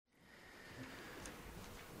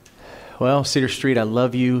Well, Cedar Street, I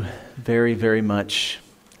love you very, very much,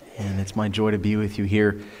 and it's my joy to be with you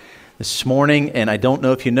here this morning. And I don't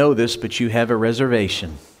know if you know this, but you have a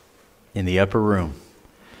reservation in the upper room,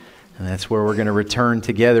 and that's where we're going to return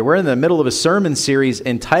together. We're in the middle of a sermon series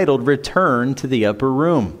entitled Return to the Upper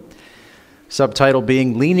Room, subtitle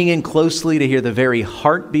being Leaning in Closely to Hear the Very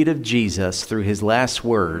Heartbeat of Jesus through His Last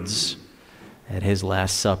Words at His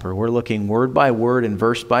Last Supper. We're looking word by word and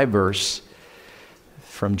verse by verse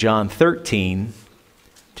from John 13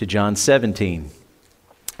 to John 17.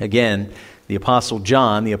 Again, the Apostle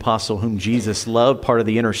John, the apostle whom Jesus loved, part of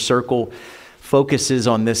the inner circle, focuses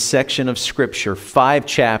on this section of Scripture, 5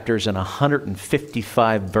 chapters and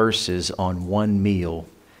 155 verses on one meal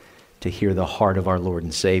to hear the heart of our Lord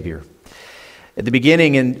and Savior. At the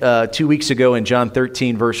beginning, 2 weeks ago in John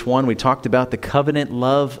 13, verse 1, we talked about the covenant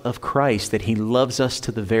love of Christ, that He loves us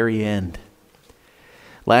to the very end.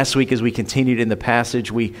 Last week, as we continued in the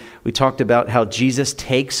passage, we talked about how Jesus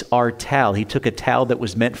takes our towel. He took a towel that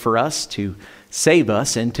was meant for us to save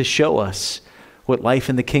us and to show us what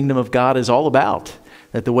life in the kingdom of God is all about,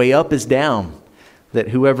 that the way up is down, that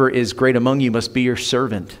whoever is great among you must be your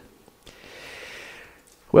servant.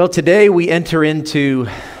 Well, today we enter into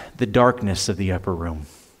the darkness of the upper room,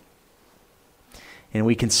 and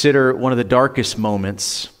we consider one of the darkest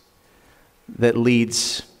moments that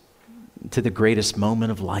leads to the greatest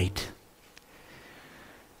moment of light.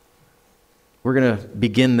 We're going to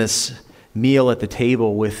begin this meal at the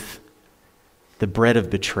table with the bread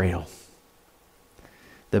of betrayal.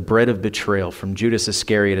 The bread of betrayal from Judas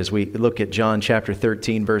Iscariot as we look at John chapter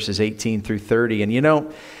 13, verses 18 through 30. And you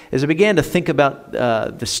know, as I began to think about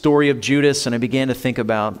the story of Judas, and I began to think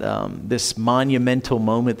about this monumental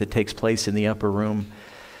moment that takes place in the upper room,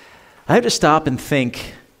 I have to stop and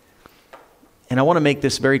think. And I want to make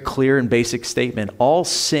this very clear and basic statement. All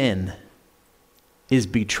sin is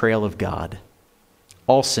betrayal of God.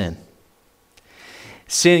 All sin.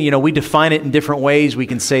 Sin, you know, we define it in different ways. We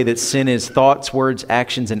can say that sin is thoughts, words,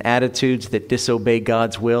 actions, and attitudes that disobey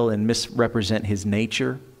God's will and misrepresent His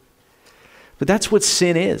nature. But that's what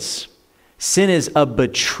sin is. Sin is a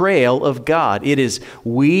betrayal of God. It is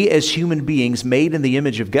we as human beings made in the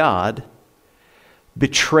image of God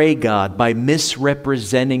betray God by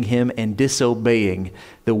misrepresenting Him and disobeying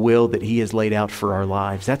the will that He has laid out for our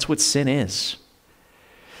lives. That's what sin is.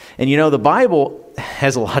 And you know, the Bible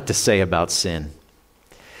has a lot to say about sin.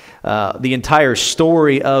 The entire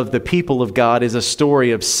story of the people of God is a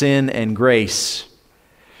story of sin and grace.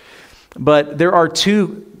 But there are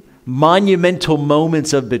two monumental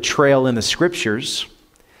moments of betrayal in the Scriptures.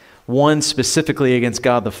 One specifically against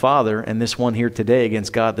God the Father, and this one here today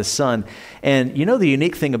against God the Son. And you know, the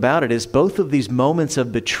unique thing about it is both of these moments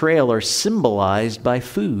of betrayal are symbolized by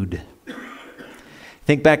food.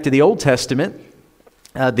 Think back to the Old Testament.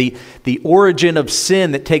 The origin of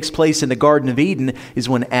sin that takes place in the Garden of Eden is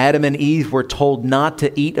when Adam and Eve were told not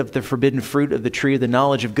to eat of the forbidden fruit of the tree of the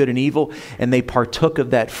knowledge of good and evil, and they partook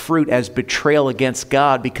of that fruit as betrayal against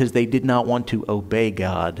God because they did not want to obey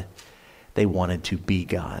God. They wanted to be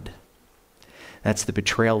God. That's the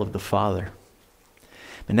betrayal of the Father.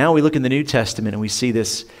 But now we look in the New Testament and we see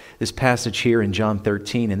this passage here in John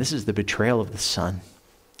 13, and this is the betrayal of the Son.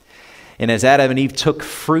 And as Adam and Eve took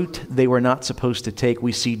fruit they were not supposed to take,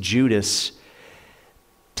 we see Judas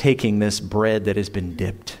taking this bread that has been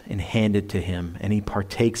dipped and handed to him, and he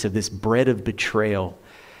partakes of this bread of betrayal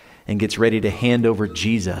and gets ready to hand over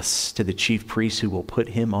Jesus to the chief priest who will put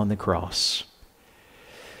him on the cross.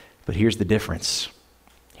 But here's the difference.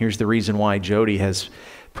 Here's the reason why Jody has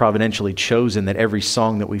providentially chosen that every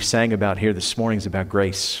song that we've sang about here this morning is about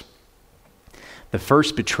grace. The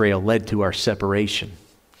first betrayal led to our separation,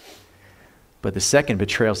 but the second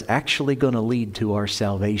betrayal is actually going to lead to our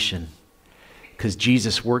salvation, because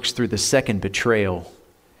Jesus works through the second betrayal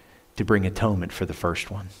to bring atonement for the first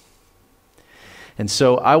one. And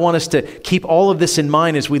so I want us to keep all of this in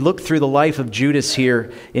mind as we look through the life of Judas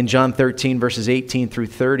here in John 13, verses 18 through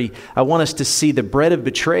 30. I want us to see the bread of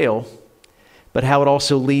betrayal, but how it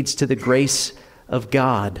also leads to the grace of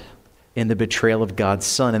God in the betrayal of God's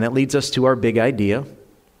Son. And that leads us to our big idea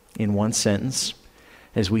in one sentence.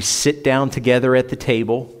 As we sit down together at the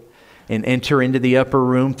table and enter into the upper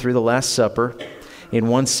room through the Last Supper, in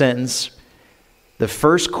one sentence, the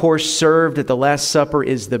first course served at the Last Supper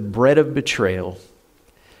is the bread of betrayal,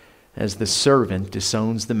 as the servant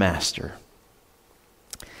disowns the master.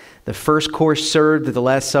 The first course served at the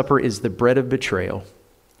Last Supper is the bread of betrayal,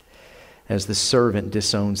 as the servant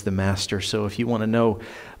disowns the master. So if you want to know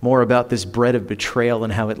more about this bread of betrayal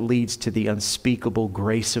and how it leads to the unspeakable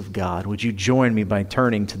grace of God, would you join me by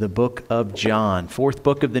turning to the book of John, fourth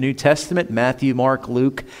book of the New Testament, Matthew, Mark,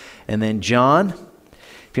 Luke, and then John.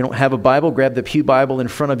 If you don't have a Bible, grab the pew Bible in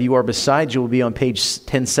front of you or beside you. Will be on page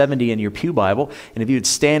 1070 in your pew Bible. And if you would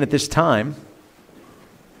stand at this time,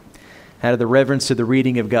 out of the reverence to the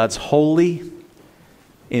reading of God's holy,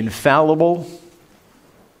 infallible,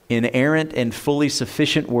 inerrant, and fully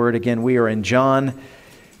sufficient word. Again, we are in John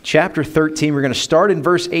chapter 13. We're going to start in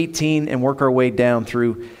verse 18 and work our way down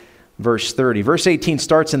through verse 30. Verse 18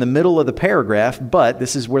 starts in the middle of the paragraph, but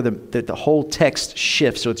this is where the whole text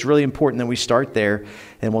shifts. So it's really important that we start there,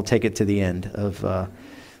 and we'll take it to the end of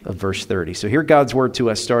verse 30. So hear God's word to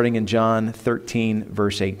us starting in John 13,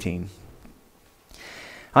 verse 18.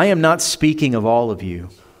 I am not speaking of all of you.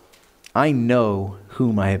 I know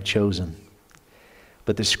whom I have chosen.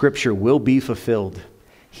 But the scripture will be fulfilled.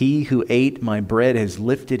 He who ate my bread has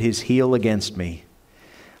lifted his heel against me.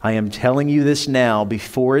 I am telling you this now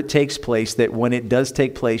before it takes place, that when it does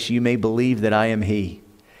take place, you may believe that I am he.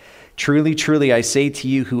 Truly, truly, I say to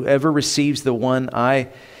you, whoever receives the one I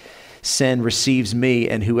send receives me,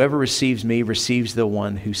 and whoever receives me receives the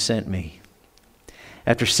one who sent me.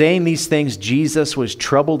 After saying these things, Jesus was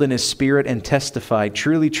troubled in his spirit and testified,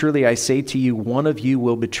 truly, truly, I say to you, one of you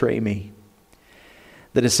will betray me.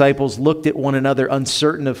 The disciples looked at one another,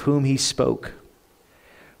 uncertain of whom he spoke.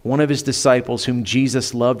 One of his disciples, whom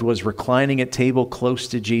Jesus loved, was reclining at table close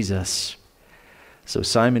to Jesus. So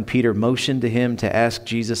Simon Peter motioned to him to ask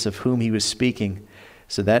Jesus of whom he was speaking.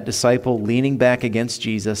 So that disciple, leaning back against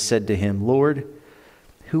Jesus, said to him, Lord,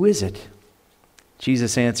 who is it?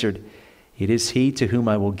 Jesus answered, it is he to whom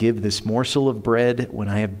I will give this morsel of bread when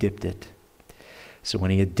I have dipped it. So when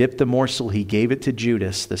he had dipped the morsel, he gave it to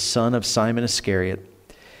Judas, the son of Simon Iscariot.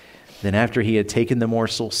 Then after he had taken the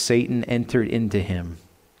morsel, Satan entered into him.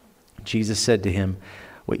 Jesus said to him,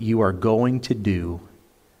 what you are going to do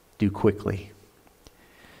quickly.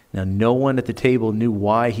 Now no one at the table knew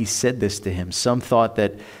why he said this to him. Some thought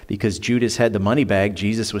that because Judas had the money bag,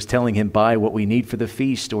 Jesus was telling him, buy what we need for the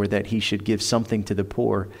feast, or that he should give something to the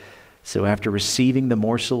poor. So after receiving the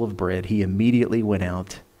morsel of bread, he immediately went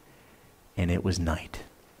out, and it was night.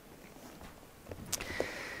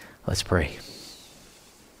 Let's pray.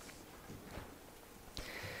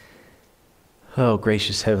 Oh,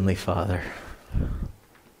 gracious Heavenly Father,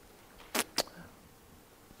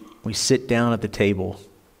 we sit down at the table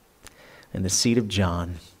in the seat of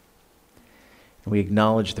John, and we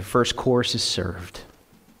acknowledge the first course is served,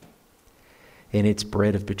 and it's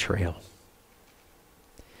bread of betrayal.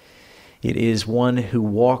 It is one who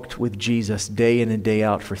walked with Jesus day in and day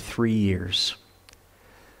out for 3 years,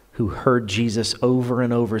 who heard Jesus over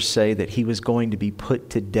and over say that he was going to be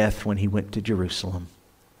put to death when he went to Jerusalem.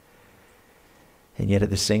 And yet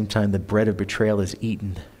at the same time, the bread of betrayal is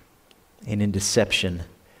eaten, and in deception,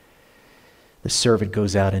 the servant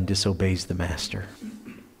goes out and disobeys the master.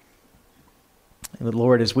 And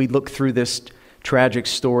Lord, as we look through this tragic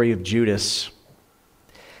story of Judas,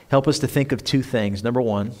 help us to think of two things. Number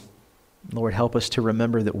one, Lord, help us to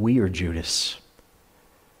remember that we are Judas,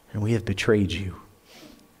 and we have betrayed you.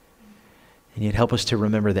 And yet help us to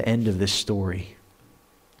remember the end of this story,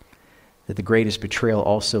 that the greatest betrayal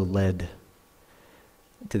also led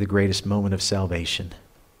to the greatest moment of salvation,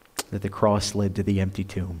 that the cross led to the empty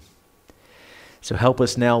tomb. So help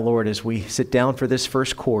us now, Lord, as we sit down for this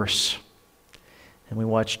first course and we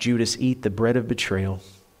watch Judas eat the bread of betrayal,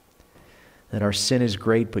 that our sin is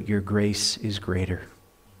great, but your grace is greater.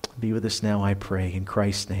 Be with us now, I pray, in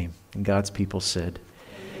Christ's name. And God's people said,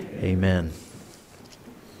 Amen.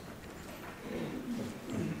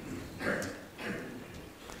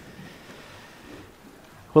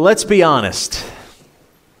 Well, let's be honest.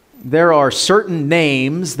 There are certain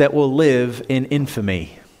names that will live in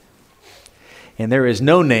infamy. And there is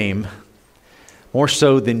no name more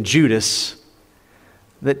so than Judas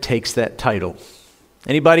that takes that title.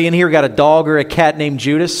 Anybody in here got a dog or a cat named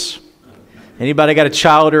Judas? Anybody got a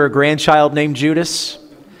child or a grandchild named Judas?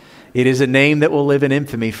 It is a name that will live in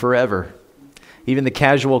infamy forever. Even the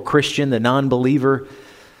casual Christian, the non-believer,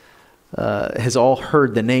 has all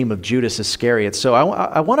heard the name of Judas Iscariot. So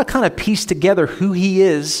I want to kind of piece together who he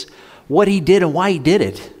is, what he did, and why he did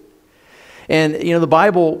it. And, the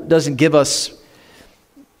Bible doesn't give us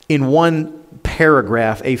in one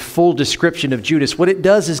paragraph a full description of Judas. What it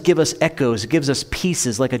does is give us echoes. It gives us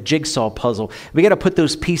pieces like a jigsaw puzzle. We got to put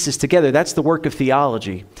those pieces together. That's the work of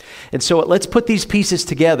theology. And so let's put these pieces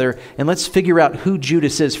together and let's figure out who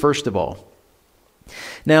Judas is first of all.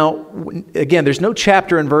 Now, again, there's no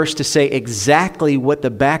chapter and verse to say exactly what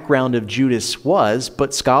the background of Judas was,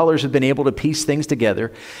 but scholars have been able to piece things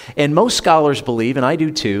together. And most scholars believe, and I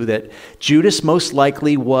do too, that Judas most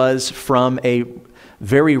likely was from a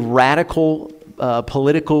very radical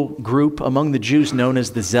political group among the Jews known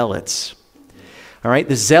as the Zealots. All right,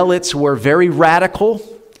 the Zealots were very radical.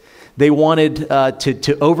 They wanted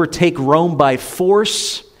to overtake Rome by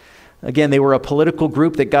force. Again, they were a political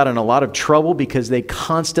group that got in a lot of trouble because they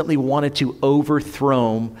constantly wanted to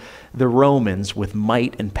overthrow the Romans with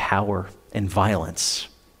might and power and violence.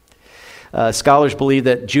 Scholars believe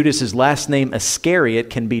that Judas's last name, Iscariot,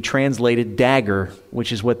 can be translated dagger,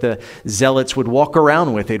 which is what the Zealots would walk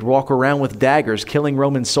around with. They'd walk around with daggers, killing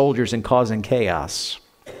Roman soldiers and causing chaos.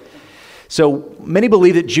 So many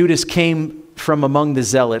believe that Judas came from among the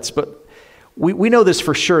Zealots, but we know this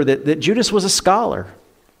for sure, that Judas was a scholar.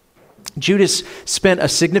 Judas spent a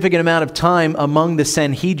significant amount of time among the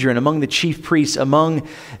Sanhedrin, among the chief priests, among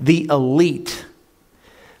the elite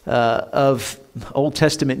of Old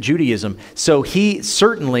Testament Judaism. So he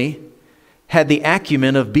certainly had the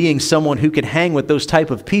acumen of being someone who could hang with those type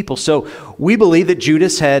of people. So we believe that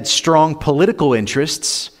Judas had strong political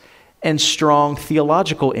interests and strong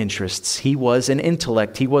theological interests. He was an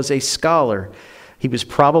intellect. He was a scholar. He was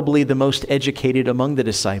probably the most educated among the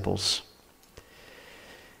disciples.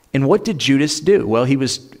 And what did Judas do? Well, he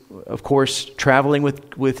was, of course, traveling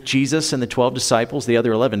with Jesus and the 12 disciples, the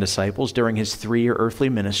other 11 disciples, during his 3-year earthly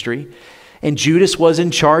ministry. And Judas was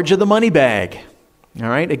in charge of the money bag. All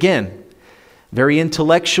right, again, very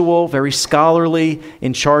intellectual, very scholarly,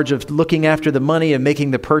 in charge of looking after the money and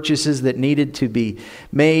making the purchases that needed to be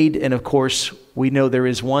made. And of course, we know there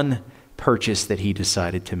is one purchase that he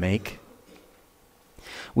decided to make.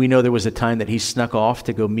 We know there was a time that he snuck off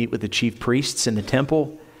to go meet with the chief priests in the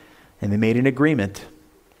temple. And they made an agreement.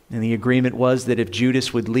 And the agreement was that if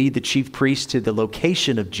Judas would lead the chief priests to the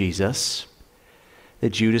location of Jesus, that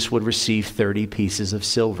Judas would receive 30 pieces of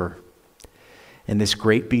silver. And this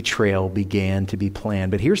great betrayal began to be planned.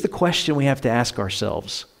 But here's the question we have to ask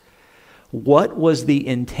ourselves. What was the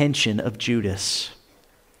intention of Judas?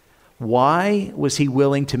 Why was he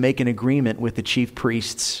willing to make an agreement with the chief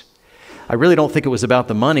priests? I really don't think it was about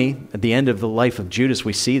the money. At the end of the life of Judas,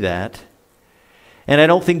 we see that. And I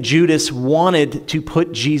don't think Judas wanted to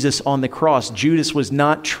put Jesus on the cross. Judas was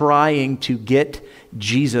not trying to get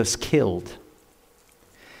Jesus killed.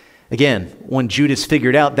 Again, when Judas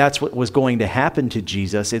figured out that's what was going to happen to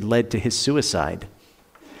Jesus, it led to his suicide.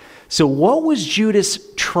 So what was Judas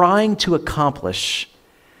trying to accomplish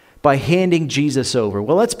by handing Jesus over?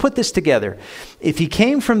 Well, let's put this together. If he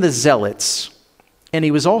came from the Zealots and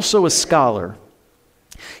he was also a scholar,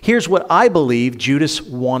 here's what I believe Judas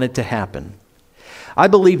wanted to happen. I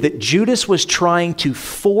believe that Judas was trying to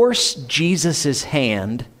force Jesus'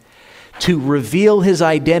 hand to reveal his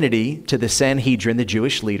identity to the Sanhedrin, the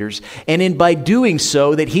Jewish leaders, and by doing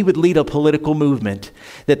so, that he would lead a political movement,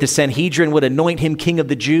 that the Sanhedrin would anoint him king of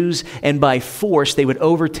the Jews, and by force they would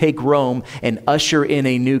overtake Rome and usher in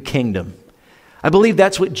a new kingdom. I believe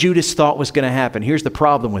that's what Judas thought was going to happen. Here's the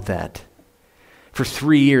problem with that. For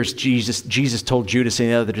 3 years, Jesus told Judas and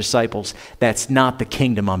the other disciples, that's not the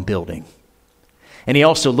kingdom I'm building. And he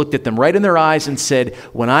also looked at them right in their eyes and said,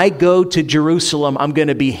 when I go to Jerusalem, I'm going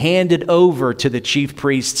to be handed over to the chief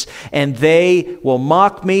priests, and they will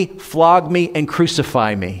mock me, flog me, and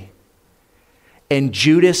crucify me. And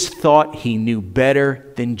Judas thought he knew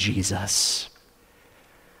better than Jesus.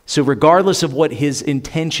 So regardless of what his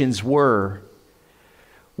intentions were,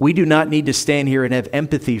 we do not need to stand here and have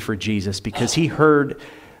empathy for Jesus because he heard,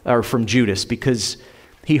 or from Judas, because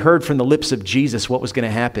he heard from the lips of Jesus what was going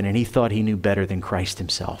to happen, and he thought he knew better than Christ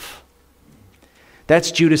himself.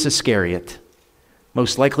 That's Judas Iscariot,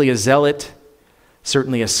 most likely a zealot,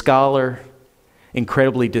 certainly a scholar,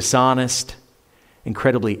 incredibly dishonest,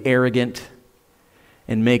 incredibly arrogant,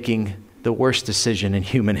 and making the worst decision in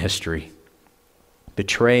human history,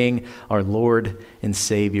 betraying our Lord and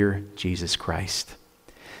Savior, Jesus Christ.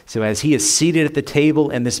 So as he is seated at the table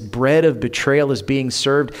and this bread of betrayal is being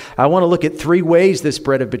served, I want to look at 3 ways this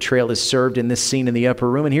bread of betrayal is served in this scene in the upper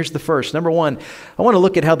room. And here's the first. Number 1, I want to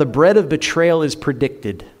look at how the bread of betrayal is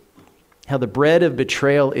predicted. How the bread of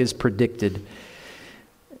betrayal is predicted.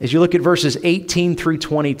 As you look at verses 18 through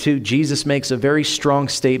 22, Jesus makes a very strong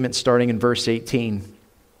statement starting in verse 18.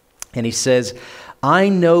 And he says, I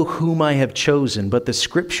know whom I have chosen, but the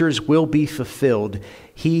scriptures will be fulfilled.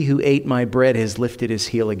 He who ate my bread has lifted his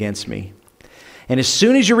heel against me. And as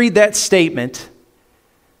soon as you read that statement,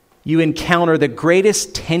 you encounter the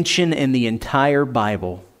greatest tension in the entire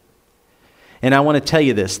Bible. And I want to tell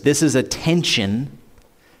you this is a tension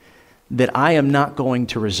that I am not going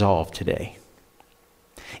to resolve today.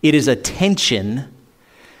 It is a tension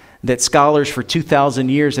that scholars for 2,000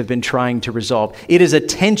 years have been trying to resolve. It is a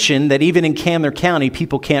tension that even in Camden County,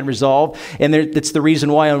 people can't resolve. And that's the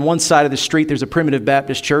reason why on one side of the street, there's a Primitive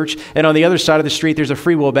Baptist church. And on the other side of the street, there's a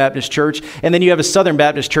Free Will Baptist church. And then you have a Southern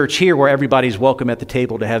Baptist church here where everybody's welcome at the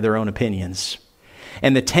table to have their own opinions.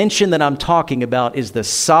 And the tension that I'm talking about is the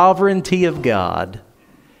sovereignty of God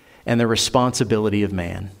and the responsibility of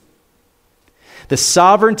man. The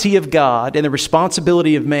sovereignty of God and the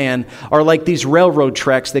responsibility of man are like these railroad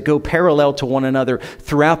tracks that go parallel to one another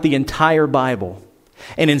throughout the entire Bible.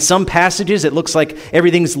 And in some passages, it looks like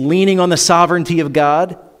everything's leaning on the sovereignty of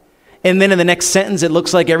God. And then in the next sentence, it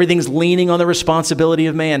looks like everything's leaning on the responsibility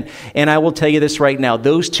of man. And I will tell you this right now,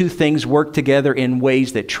 those two things work together in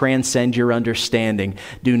ways that transcend your understanding.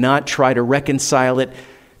 Do not try to reconcile it.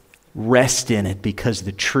 Rest in it, because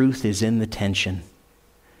the truth is in the tension.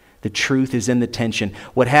 The truth is in the tension.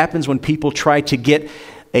 What happens when people try to get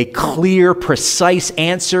a clear, precise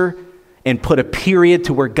answer and put a period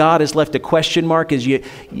to where God has left a question mark is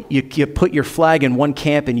you put your flag in one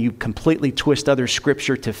camp and you completely twist other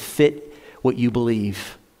scripture to fit what you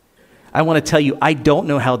believe. I want to tell you, I don't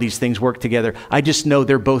know how these things work together. I just know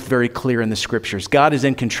they're both very clear in the scriptures. God is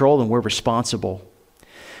in control and we're responsible.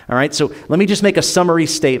 All right, so let me just make a summary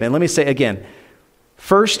statement. Let me say again,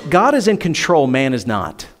 first, God is in control, man is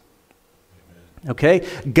not. Okay?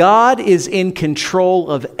 God is in control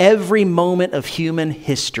of every moment of human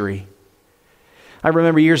history. I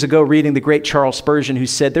remember years ago reading the great Charles Spurgeon, who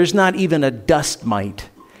said, there's not even a dust mite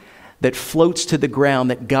that floats to the ground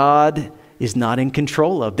that God is not in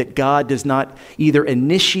control of, that God does not either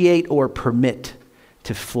initiate or permit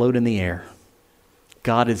to float in the air.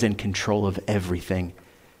 God is in control of everything,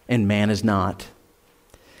 and man is not.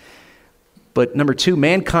 But number two,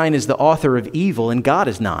 mankind is the author of evil, and God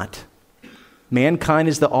is not. Mankind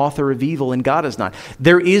is the author of evil, and God is not.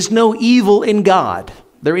 There is no evil in God.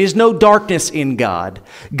 There is no darkness in God.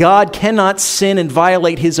 God cannot sin and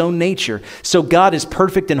violate his own nature. So God is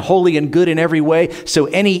perfect and holy and good in every way. So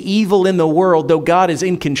any evil in the world, though God is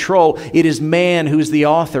in control, it is man who's the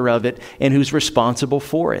author of it and who's responsible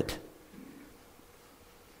for it.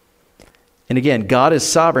 And again, God is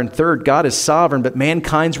sovereign. Third, God is sovereign, but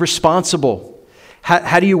mankind's responsible.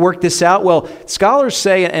 How do you work this out? Well, scholars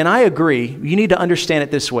say, and I agree, you need to understand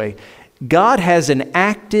it this way. God has an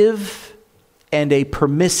active and a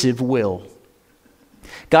permissive will.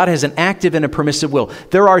 God has an active and a permissive will.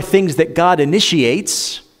 There are things that God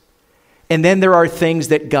initiates, and then there are things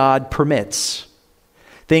that God permits.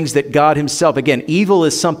 Things that God himself, again, evil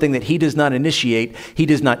is something that he does not initiate. He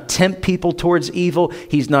does not tempt people towards evil.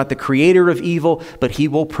 He's not the creator of evil, but he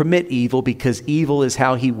will permit evil because evil is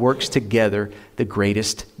how he works together the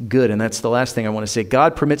greatest good. And that's the last thing I want to say.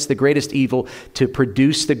 God permits the greatest evil to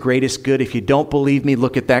produce the greatest good. If you don't believe me,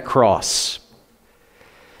 look at that cross.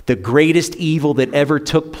 The greatest evil that ever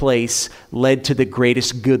took place led to the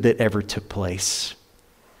greatest good that ever took place.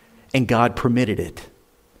 And God permitted it.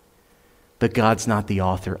 But God's not the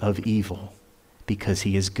author of evil because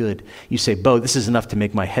he is good. You say, Bo, this is enough to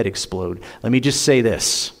make my head explode. Let me just say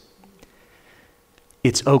this.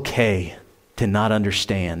 It's okay to not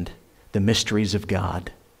understand the mysteries of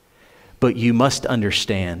God. But you must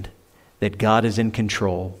understand that God is in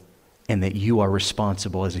control and that you are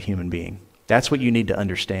responsible as a human being. That's what you need to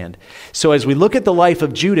understand. So as we look at the life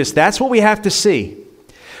of Judas, that's what we have to see.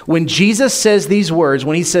 When Jesus says these words,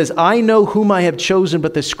 when he says, I know whom I have chosen,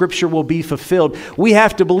 but the scripture will be fulfilled, we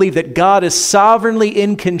have to believe that God is sovereignly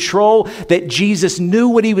in control, that Jesus knew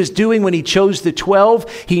what he was doing when he chose the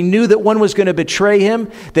 12. He knew that one was going to betray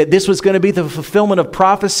him, that this was going to be the fulfillment of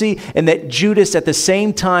prophecy, and that Judas at the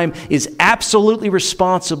same time is absolutely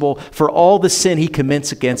responsible for all the sin he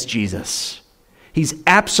commits against Jesus. He's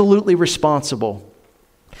absolutely responsible.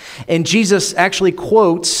 And Jesus actually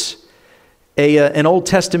quotes an Old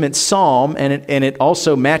Testament psalm, and it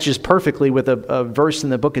also matches perfectly with a verse in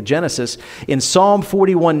the book of Genesis. In Psalm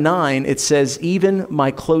 41:9, it says, even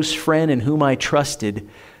my close friend in whom I trusted,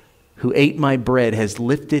 who ate my bread, has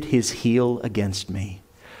lifted his heel against me.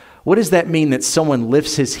 What does that mean, that someone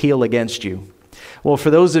lifts his heel against you? Well,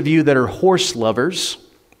 for those of you that are horse lovers,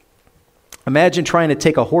 imagine trying to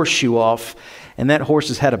take a horseshoe off, and that horse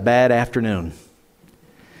has had a bad afternoon.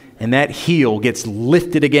 And that heel gets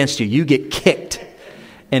lifted against you. You get kicked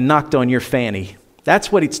and knocked on your fanny.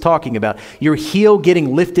 That's what it's talking about. Your heel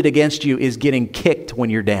getting lifted against you is getting kicked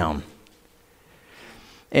when you're down.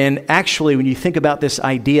 And actually, when you think about this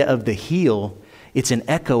idea of the heel, It's an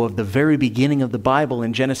echo of the very beginning of the Bible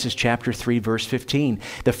in Genesis chapter 3, verse 15.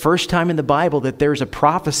 The first time in the Bible that there's a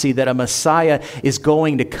prophecy that a Messiah is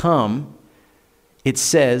going to come, it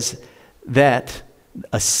says that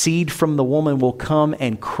a seed from the woman will come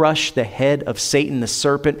and crush the head of Satan the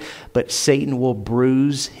serpent, but Satan will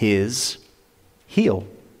bruise his heel.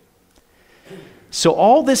 So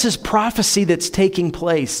all this is prophecy that's taking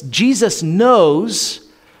place. Jesus knows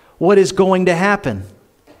what is going to happen.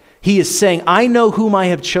 He is saying, I know whom I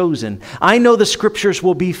have chosen. I know the scriptures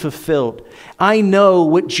will be fulfilled. I know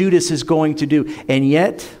what Judas is going to do. And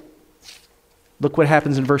yet, look what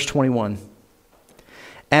happens in verse 21.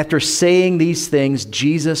 After saying these things,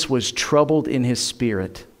 Jesus was troubled in his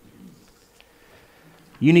spirit.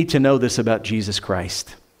 You need to know this about Jesus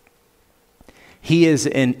Christ. He is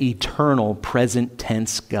an eternal present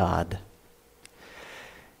tense God.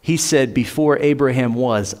 He said, before Abraham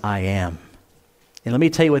was, I am. And let me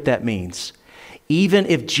tell you what that means. Even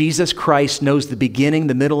if Jesus Christ knows the beginning,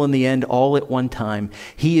 the middle, and the end all at one time,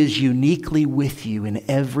 he is uniquely with you in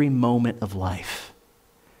every moment of life.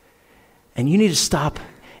 And you need to stop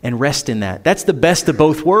and rest in that. That's the best of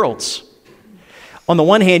both worlds. On the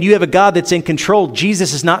one hand, you have a God that's in control.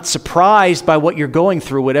 Jesus is not surprised by what you're going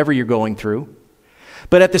through, whatever you're going through.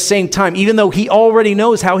 But at the same time, even though he already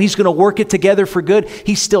knows how he's going to work it together for good,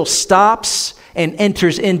 he still stops and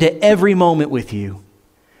enters into every moment with you.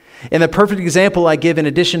 And the perfect example I give in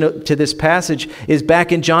addition to this passage is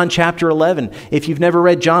back in John chapter 11. If you've never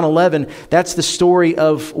read John 11, that's the story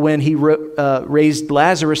of when he raised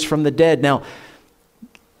Lazarus from the dead. Now,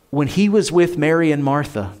 when he was with Mary and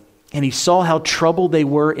Martha, and he saw how troubled they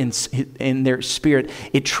were in their spirit,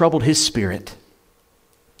 it troubled his spirit.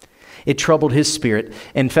 It troubled his spirit.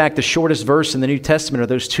 In fact, the shortest verse in the New Testament are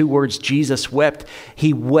those two words, Jesus wept.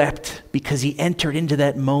 He wept because he entered into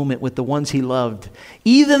that moment with the ones he loved,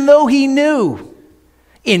 even though he knew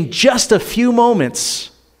in just a few moments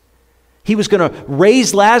he was going to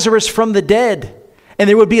raise Lazarus from the dead. And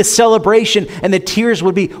there would be a celebration and the tears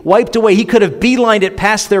would be wiped away. He could have beelined it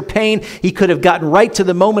past their pain. He could have gotten right to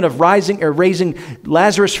the moment of raising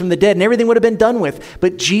Lazarus from the dead and everything would have been done with.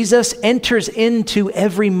 But Jesus enters into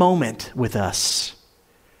every moment with us.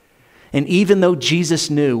 And even though Jesus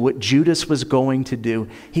knew what Judas was going to do,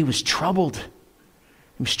 he was troubled.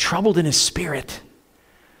 He was troubled in his spirit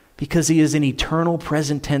because he is an eternal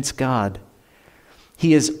present tense God.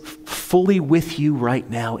 He is fully with you right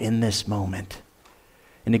now in this moment.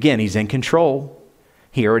 And again, he's in control.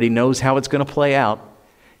 He already knows how it's going to play out.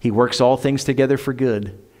 He works all things together for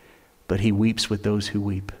good, but he weeps with those who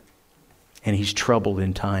weep. And he's troubled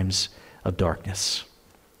in times of darkness.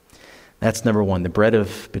 That's number one. The bread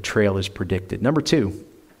of betrayal is predicted. Number two,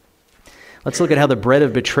 let's look at how the bread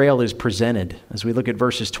of betrayal is presented as we look at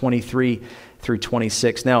verses 23 through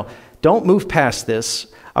 26. Now, don't move past this.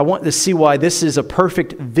 I want to see why this is a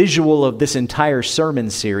perfect visual of this entire sermon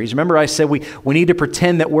series. Remember I said we need to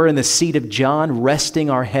pretend that we're in the seat of John, resting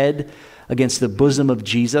our head against the bosom of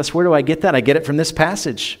Jesus. Where do I get that? I get it from this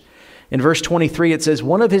passage. In verse 23, it says,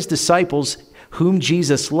 one of his disciples, whom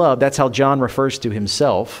Jesus loved, that's how John refers to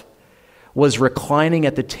himself, was reclining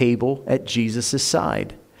at the table at Jesus'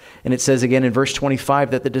 side. And it says again in verse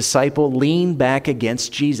 25 that the disciple leaned back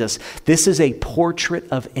against Jesus. This is a portrait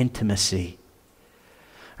of intimacy.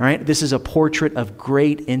 All right, this is a portrait of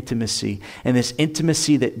great intimacy. And this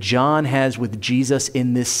intimacy that John has with Jesus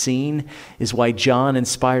in this scene is why John,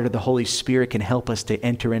 inspired of the Holy Spirit, can help us to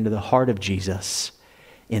enter into the heart of Jesus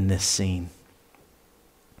in this scene.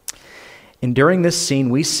 And during this scene,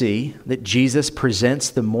 we see that Jesus presents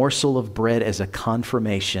the morsel of bread as a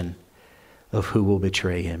confirmation of who will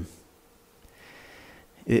betray him.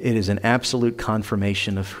 It is an absolute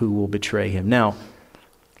confirmation of who will betray him. Now,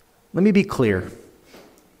 let me be clear.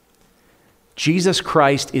 Jesus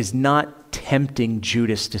Christ is not tempting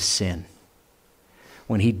Judas to sin.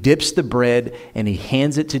 When he dips the bread and he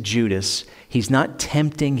hands it to Judas, he's not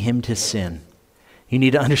tempting him to sin. You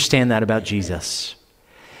need to understand that about Jesus.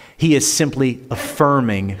 He is simply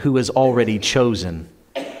affirming who has already chosen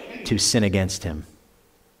to sin against him.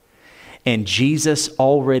 And Jesus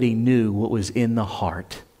already knew what was in the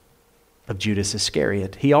heart of Judas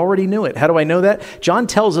Iscariot. He already knew it. How do I know that? John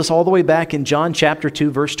tells us all the way back in John chapter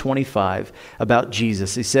 2, verse 25 about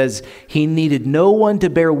Jesus. He says, he needed no one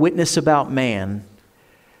to bear witness about man,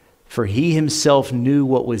 for he himself knew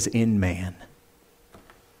what was in man.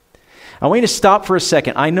 I want you to stop for a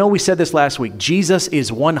second. I know we said this last week. Jesus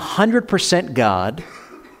is 100% God,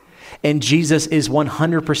 and Jesus is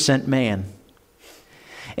 100% man.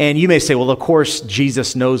 And you may say, well, of course,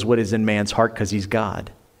 Jesus knows what is in man's heart because he's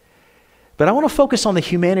God. But I want to focus on the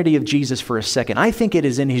humanity of Jesus for a second. I think it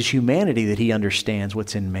is in his humanity that he understands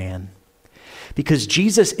what's in man. Because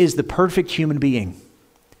Jesus is the perfect human being.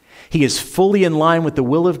 He is fully in line with the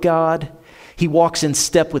will of God. He walks in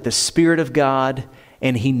step with the Spirit of God,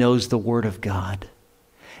 and he knows the Word of God.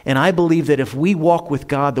 And I believe that if we walk with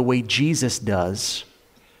God the way Jesus does,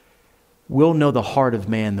 we'll know the heart of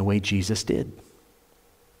man the way Jesus did.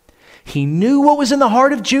 He knew what was in the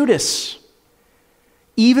heart of Judas.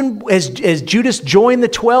 Even as Judas joined the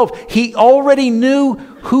 12, he already knew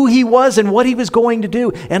who he was and what he was going to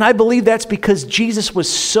do. And I believe that's because Jesus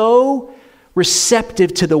was so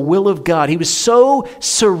receptive to the will of God. He was so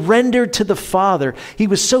surrendered to the Father. He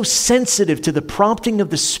was so sensitive to the prompting of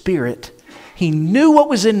the Spirit. He knew what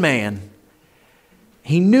was in man.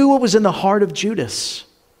 He knew what was in the heart of Judas.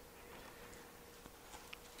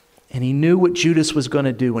 And he knew what Judas was going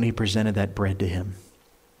to do when he presented that bread to him.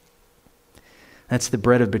 That's the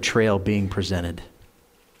bread of betrayal being presented.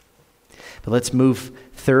 But let's move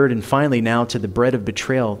third and finally now to the bread of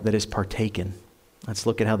betrayal that is partaken. Let's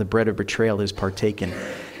look at how the bread of betrayal is partaken.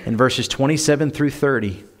 In verses 27 through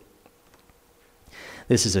 30,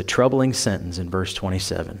 this is a troubling sentence in verse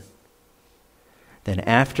 27. Then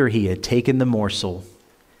after he had taken the morsel,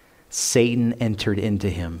 Satan entered into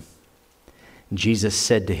him. Jesus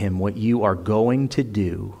said to him, "What you are going to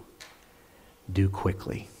do, do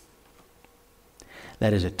quickly."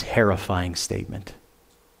 That is a terrifying statement.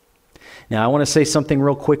 Now, I want to say something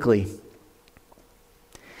real quickly.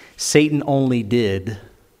 Satan only did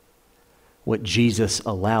what Jesus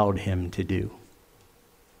allowed him to do.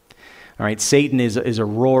 All right, Satan is a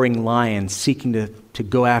roaring lion seeking to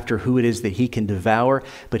go after who it is that he can devour,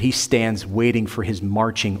 but he stands waiting for his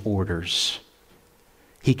marching orders.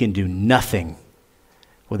 He can do nothing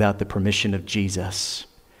without the permission of Jesus.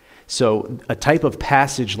 So a type of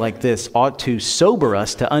passage like this ought to sober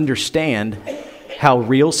us to understand how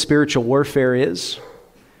real spiritual warfare is.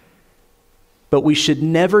 But we should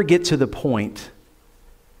never get to the point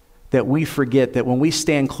that we forget that when we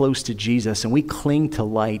stand close to Jesus and we cling to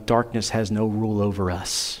light, darkness has no rule over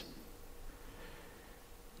us.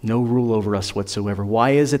 No rule over us whatsoever.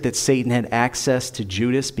 Why is it that Satan had access to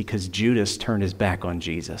Judas? Because Judas turned his back on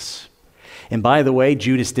Jesus. And by the way,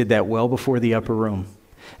 Judas did that well before the upper room.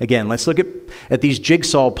 Again, let's look at these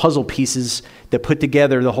jigsaw puzzle pieces that put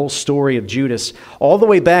together the whole story of Judas. All the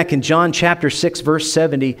way back in John chapter 6, verse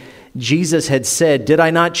 70, Jesus had said, "Did I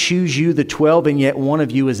not choose you, the 12, and yet one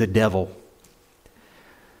of you is a devil?"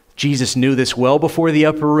 Jesus knew this well before the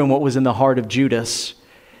upper room, what was in the heart of Judas.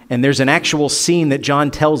 And there's an actual scene that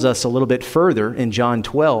John tells us a little bit further in John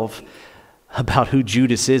 12 about who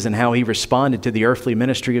Judas is and how he responded to the earthly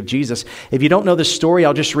ministry of Jesus. If you don't know the story,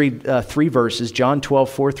 I'll just read 3 verses, John 12,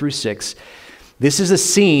 4 through 6. This is a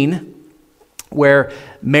scene where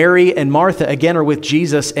Mary and Martha again are with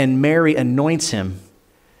Jesus, and Mary anoints him,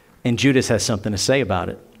 and Judas has something to say about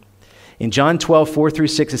it. In John 12, 4 through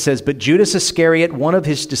 6, it says, "But Judas Iscariot, one of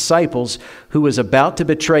his disciples, who was about to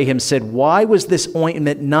betray him, said, 'Why was this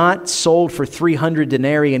ointment not sold for 300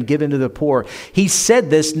 denarii and given to the poor?' He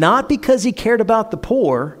said this not because he cared about the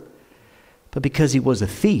poor, but because he was a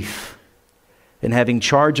thief. And having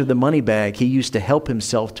charge of the money bag, he used to help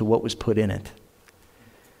himself to what was put in it."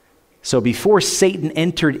 So before Satan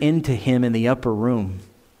entered into him in the upper room,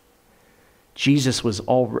 Judas was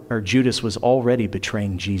already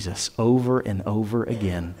betraying Jesus over and over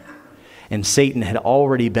again. And Satan had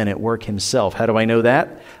already been at work himself. How do I know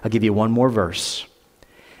that? I'll give you one more verse.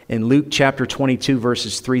 In Luke chapter 22,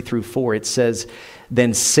 verses 3 through 4, it says,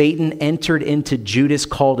 "Then Satan entered into Judas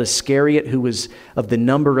called Iscariot, who was of the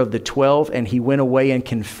number of the 12, and he went away and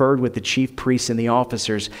conferred with the chief priests and the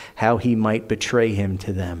officers how he might betray him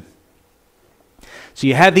to them." So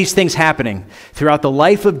you have these things happening throughout the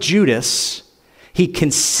life of Judas. He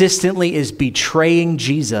consistently is betraying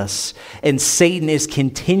Jesus, and Satan is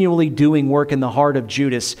continually doing work in the heart of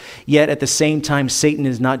Judas, yet at the same time, Satan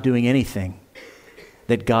is not doing anything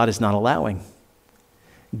that God is not allowing.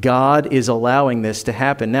 God is allowing this to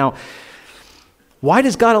happen. Now, why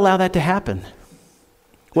does God allow that to happen?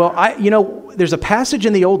 Well, there's a passage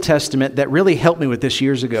in the Old Testament that really helped me with this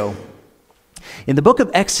years ago. In the book of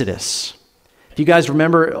Exodus, if you guys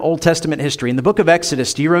remember Old Testament history, in the book of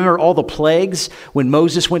Exodus, do you remember all the plagues when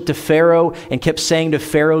Moses went to Pharaoh and kept saying to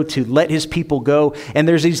Pharaoh to let his people go? And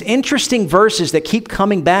there's these interesting verses that keep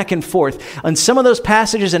coming back and forth. On some of those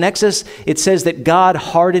passages in Exodus, it says that God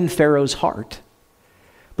hardened Pharaoh's heart.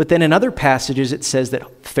 But then in other passages, it says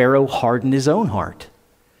that Pharaoh hardened his own heart.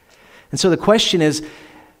 And so the question is,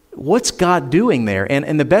 what's God doing there?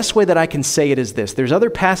 And the best way that I can say it is this. There's other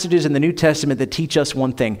passages in the New Testament that teach us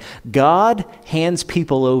one thing. God hands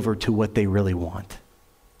people over to what they really want.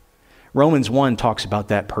 Romans 1 talks about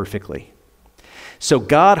that perfectly. So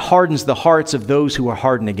God hardens the hearts of those who are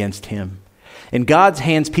hardened against him. And God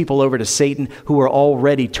hands people over to Satan who are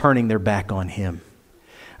already turning their back on him.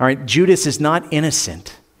 All right, Judas is not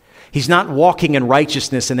innocent. He's not walking in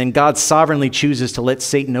righteousness and then God sovereignly chooses to let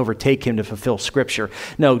Satan overtake him to fulfill Scripture.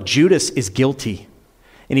 No, Judas is guilty.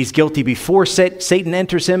 And he's guilty before Satan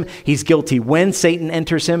enters him. He's guilty when Satan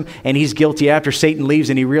enters him. And he's guilty after Satan leaves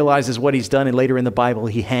and he realizes what he's done. And later in the Bible,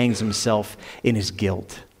 he hangs himself in his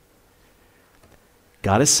guilt.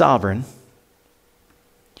 God is sovereign.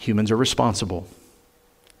 Humans are responsible.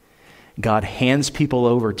 God hands people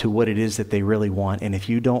over to what it is that they really want. And if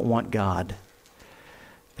you don't want God,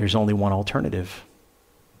 there's only one alternative.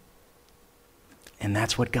 And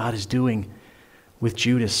that's what God is doing with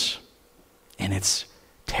Judas. And it's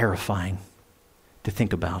terrifying to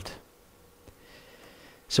think about.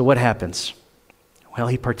 So what happens? Well,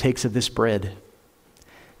 he partakes of this bread.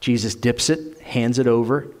 Jesus dips it, hands it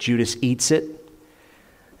over. Judas eats it.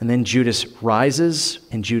 And then Judas rises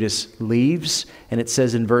and Judas leaves. And it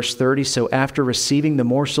says in verse 30, so after receiving the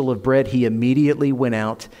morsel of bread, he immediately went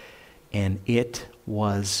out and it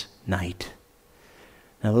was night.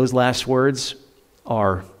 Now those last words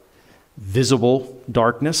are visible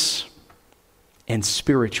darkness and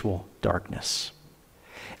spiritual darkness.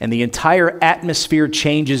 And the entire atmosphere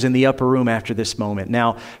changes in the upper room after this moment.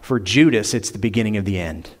 Now, for Judas, it's the beginning of the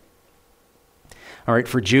end. All right,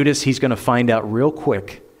 for Judas, he's going to find out real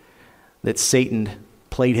quick that Satan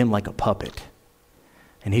played him like a puppet.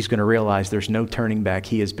 And he's going to realize there's no turning back.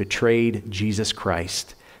 He has betrayed Jesus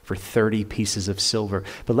Christ for 30 pieces of silver.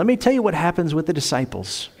 But let me tell you what happens with the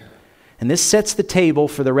disciples. And this sets the table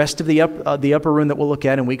for the rest of the upper room that we'll look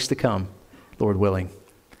at in weeks to come, Lord willing.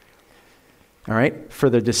 All right, for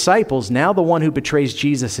the disciples, now the one who betrays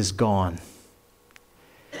Jesus is gone.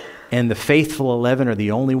 And the faithful 11 are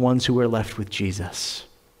the only ones who are left with Jesus.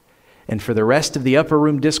 And for the rest of the upper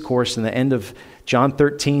room discourse in the end of John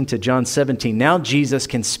 13 to John 17, now Jesus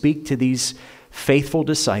can speak to these faithful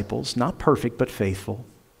disciples, not perfect, but faithful.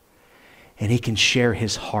 And he can share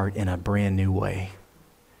his heart in a brand new way.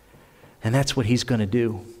 And that's what he's going to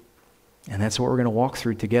do. And that's what we're going to walk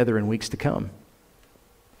through together in weeks to come.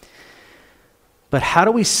 But how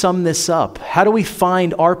do we sum this up? How do we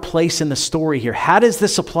find our place in the story here? How does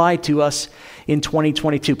this apply to us in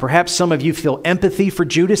 2022? Perhaps some of you feel empathy for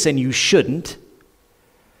Judas and you shouldn't.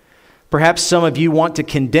 Perhaps some of you want to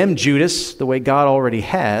condemn Judas the way God already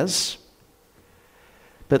has.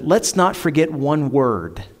 But let's not forget one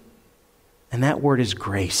word, and that word is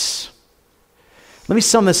grace. Let me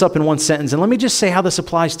sum this up in one sentence, and let me just say how this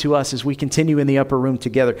applies to us as we continue in the upper room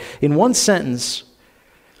together. In one sentence,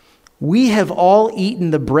 we have all eaten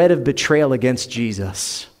the bread of betrayal against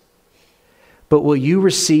Jesus, but will you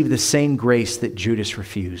receive the same grace that Judas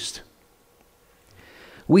refused?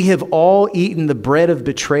 We have all eaten the bread of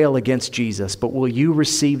betrayal against Jesus, but will you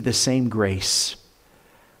receive the same grace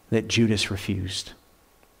that Judas refused?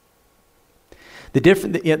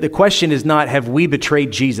 The question is not, have we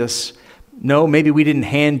betrayed Jesus? No, maybe we didn't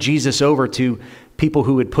hand Jesus over to people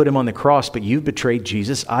who would put him on the cross, but you've betrayed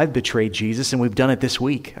Jesus, I've betrayed Jesus, and we've done it this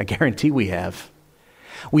week. I guarantee we have.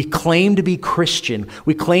 We claim to be Christian.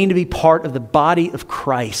 We claim to be part of the body of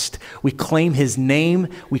Christ. We claim his name,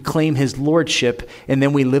 we claim his lordship, and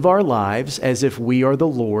then we live our lives as if we are the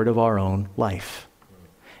Lord of our own life.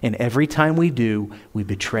 And every time we do, we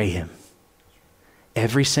betray him.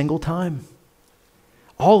 Every single time.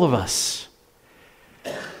 All of us.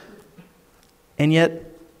 And yet,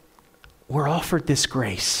 we're offered this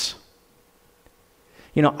grace.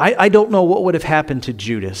 You know, I don't know what would have happened to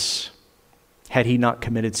Judas had he not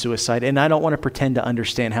committed suicide. And I don't want to pretend to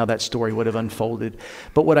understand how that story would have unfolded.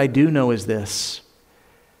 But what I do know is this.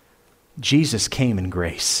 Jesus came in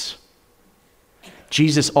grace.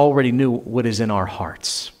 Jesus already knew what is in our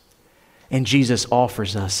hearts. And Jesus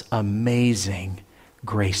offers us amazing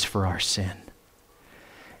grace for our sin.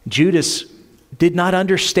 Judas did not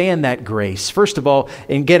understand that grace. First of all,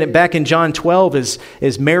 and get it back in John 12,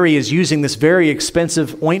 as Mary is using this very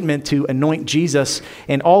expensive ointment to anoint Jesus,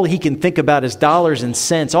 and all he can think about is dollars and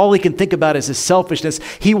cents. All he can think about is his selfishness.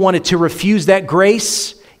 He wanted to refuse that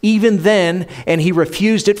grace even then, and he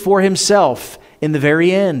refused it for himself in the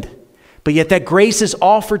very end. But yet that grace is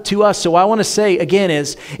offered to us. So I want to say again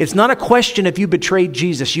it's not a question if you betrayed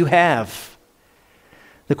Jesus. You have.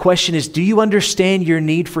 The question is, do you understand your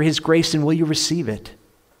need for his grace and will you receive it?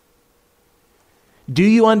 Do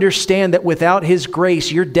you understand that without his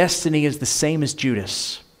grace, your destiny is the same as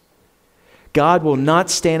Judas? God will not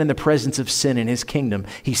stand in the presence of sin in his kingdom.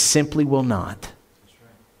 He simply will not.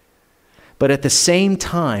 But at the same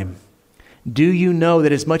time, do you know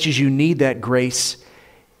that as much as you need that grace,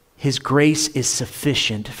 his grace is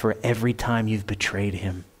sufficient for every time you've betrayed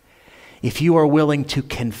him? If you are willing to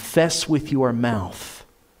confess with your mouth,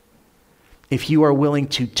 if you are willing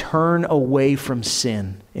to turn away from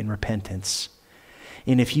sin in repentance,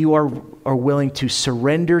 and if you are willing to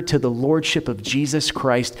surrender to the lordship of Jesus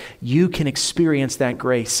Christ, you can experience that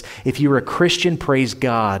grace. If you're a Christian, praise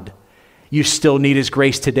God. You still need his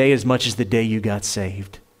grace today as much as the day you got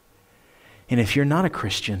saved. And if you're not a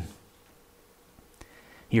Christian,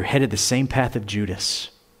 you're headed the same path of Judas.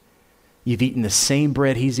 You've eaten the same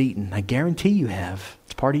bread he's eaten. I guarantee you have.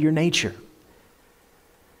 It's part of your nature.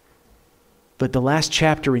 But the last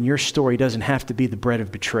chapter in your story doesn't have to be the bread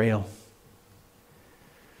of betrayal.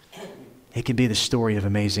 It can be the story of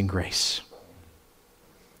amazing grace.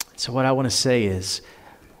 So what I want to say is,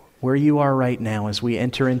 where you are right now as we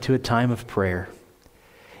enter into a time of prayer,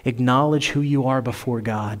 acknowledge who you are before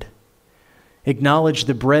God. Acknowledge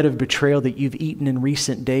the bread of betrayal that you've eaten in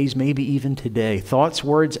recent days, maybe even today. Thoughts,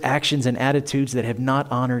 words, actions, and attitudes that have not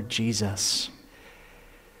honored Jesus.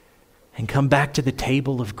 And come back to the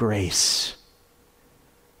table of grace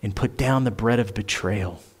and put down the bread of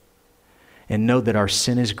betrayal. And know that our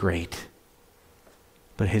sin is great,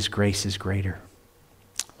 but his grace is greater.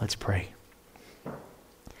 Let's pray.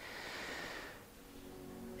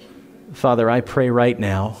 Father, I pray right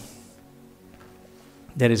now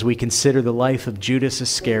that as we consider the life of Judas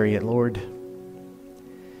Iscariot, Lord,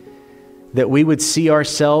 that we would see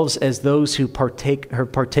ourselves as those who are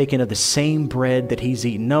partaken of the same bread that he's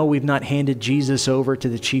eaten. No, we've not handed Jesus over to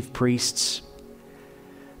the chief priests,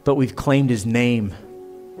 but we've claimed his name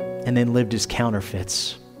and then lived as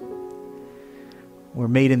counterfeits. We're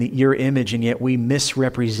made in your image, and yet we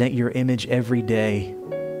misrepresent your image every day.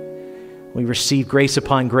 We receive grace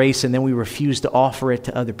upon grace, and then we refuse to offer it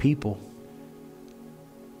to other people.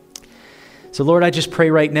 So Lord, I just pray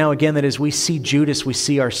right now again that as we see Judas, we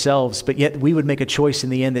see ourselves, but yet we would make a choice in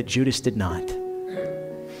the end that Judas did not.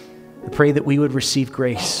 I pray that we would receive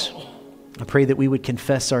grace. I pray that we would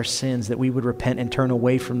confess our sins, that we would repent and turn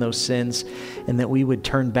away from those sins, and that we would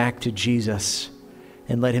turn back to Jesus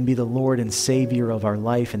and let him be the Lord and Savior of our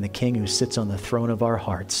life and the King who sits on the throne of our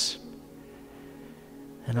hearts.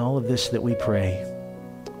 And all of this that we pray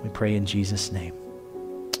in Jesus' name.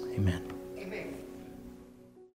 Amen.